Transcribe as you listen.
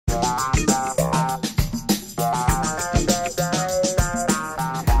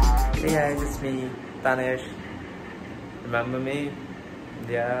Tanish. Remember me?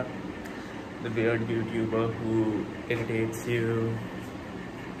 Yeah, the weird YouTuber who irritates you,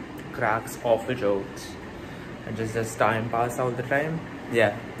 cracks awful jokes, and just does time pass all the time.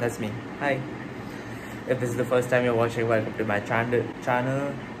 Yeah, that's me. Hi. If this is the first time you're watching, welcome to my channel.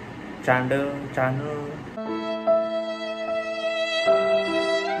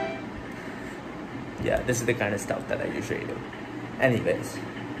 Yeah, this is the kind of stuff that I usually do. Anyways,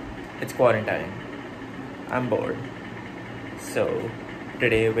 it's quarantine. I'm bored. So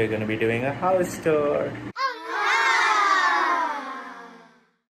today we're gonna be doing a house tour.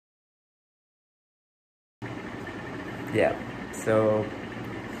 Yeah, so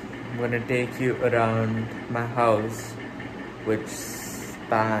I'm gonna take you around my house, which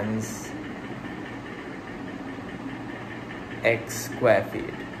spans X square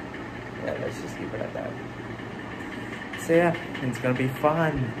feet. Yeah, let's just keep it at that. So yeah, it's gonna be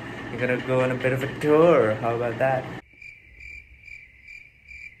fun. We're gonna go on a bit of a tour. How about that?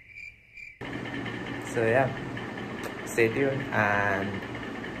 So yeah, stay tuned and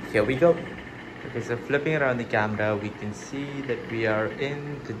here we go. Okay, so flipping around the camera, we can see that we are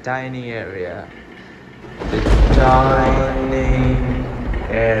in the dining area. The dining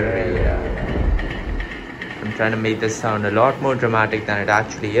area. I'm trying to make this sound a lot more dramatic than it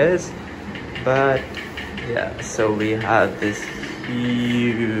actually is. But yeah, so we have this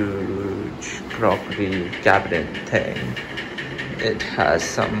huge crockery cabinet thing. It has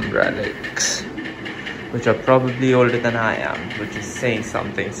some relics, which are probably older than I am, which is saying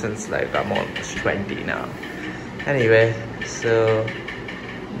something since like I'm almost 20 now. Anyway, so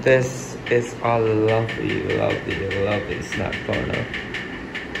this is a lovely snack corner.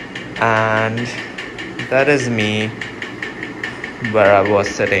 And that is me, where I was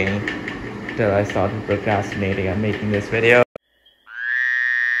sitting till I started procrastinating and making this video.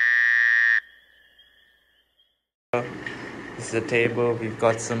 This is a table. We've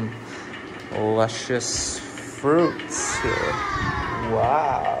got some luscious fruits here.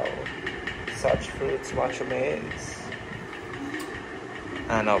 Wow, such fruits, much amaze.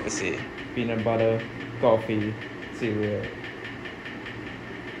 And obviously peanut butter, coffee, cereal,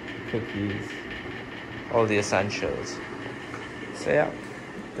 cookies, all the essentials. So yeah,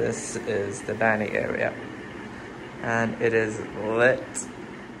 this is the dining area and it is lit.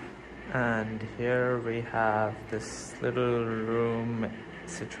 And here we have this little room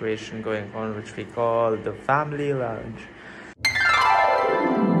situation going on, which we call the family lounge.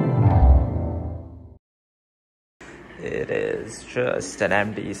 It is just an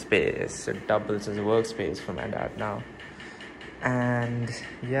empty space. It doubles as a workspace for my dad now. And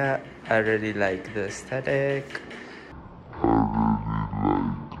yeah, I really like the aesthetic.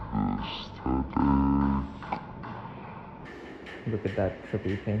 Look at that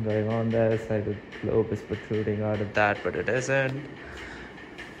trippy thing going on there. It's like the globe is protruding out of that, but it isn't.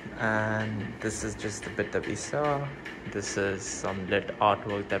 And this is just the bit that we saw. This is some lit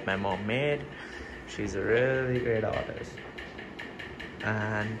artwork that my mom made. She's a really great artist.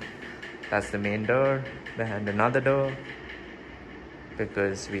 And that's the main door. Behind another door,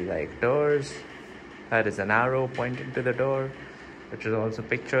 because we like doors. That is an arrow pointing to the door, which is also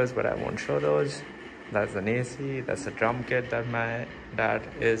pictures, but I won't show those. That's an AC. That's a drum kit that my dad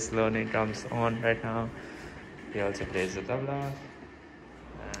is learning drums on right now. He also plays the tabla.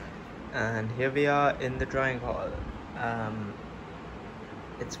 And here we are in the drawing hall.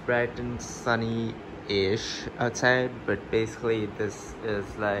 It's bright and sunny-ish outside, but basically this is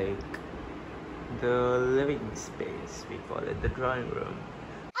like the living space. We call it the drawing room.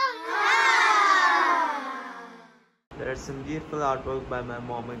 There's some beautiful artwork by my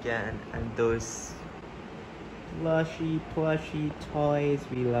mom again, and those plushy toys.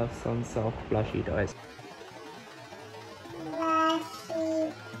 We love some soft plushy toys.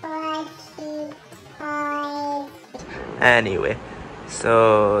 Anyway,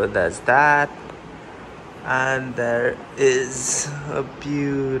 so that's that. And there is a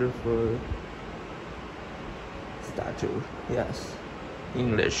beautiful statue. Yes,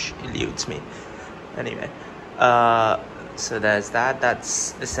 English eludes me. Anyway, so there's that.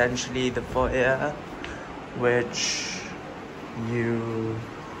 That's essentially the foyer which you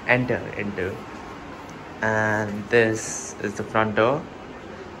enter into, and this is the front door.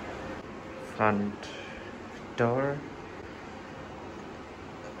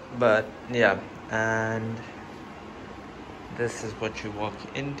 But yeah, and this is what you walk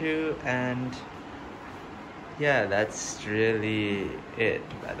into, and yeah, that's really it.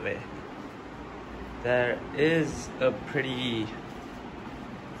 By the way, there is a pretty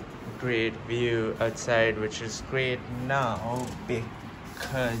great view outside, which is great now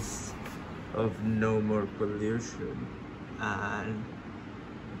because of no more pollution, and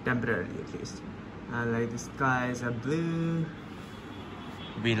temporarily at least. And like the skies are blue.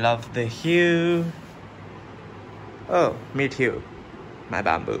 We love the hue. Oh, meet you, my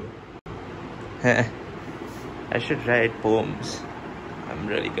bamboo. I should write poems. I'm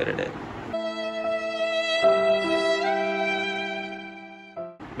really good at it.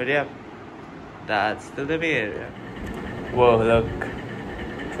 But yeah, that's still the Bay Area. Whoa, look.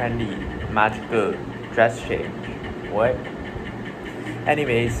 Trendy, magical, dress change. What?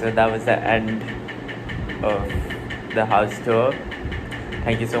 Anyway, so that was the end of the house tour.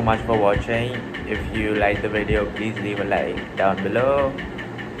 Thank you so much for watching. If you like the video, please leave a like down below.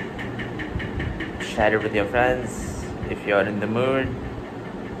 Share it with your friends if you're in the mood.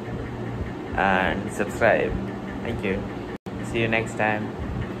 And subscribe. Thank you. See you next time.